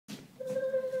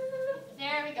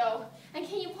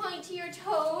can you point to your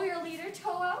toe, your leader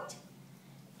toe out?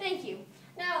 Thank you.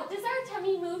 Now, does our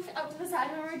tummy move out to the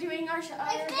side when we're doing our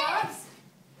jobs?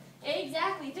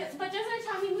 Exactly. But does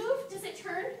our tummy move? Does it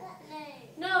turn?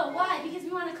 No. Why? Because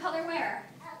we want to color where?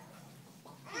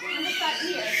 On the front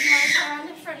mirror. You want to color on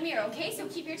the front mirror, okay? So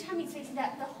keep your tummy facing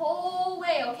that the whole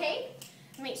way, okay?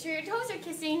 Make sure your toes are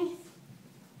kissing.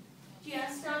 Do you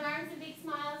have strong arms and big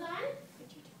smiles on?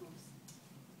 Put your toes.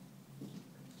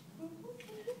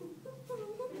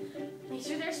 Make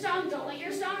sure they're strong. Don't let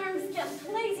your strong arms get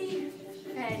lazy.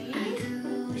 Ready?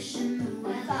 5,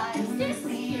 6.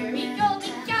 Here we go,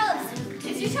 big gallop.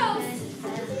 Kiss your toes.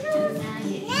 Kiss your toes.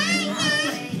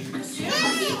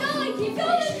 Keep going, keep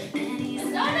going.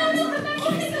 No, no, no, come back. Keep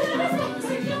going this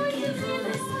way. Keep going to the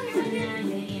other side.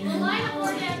 We'll line up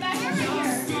more down back over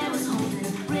here.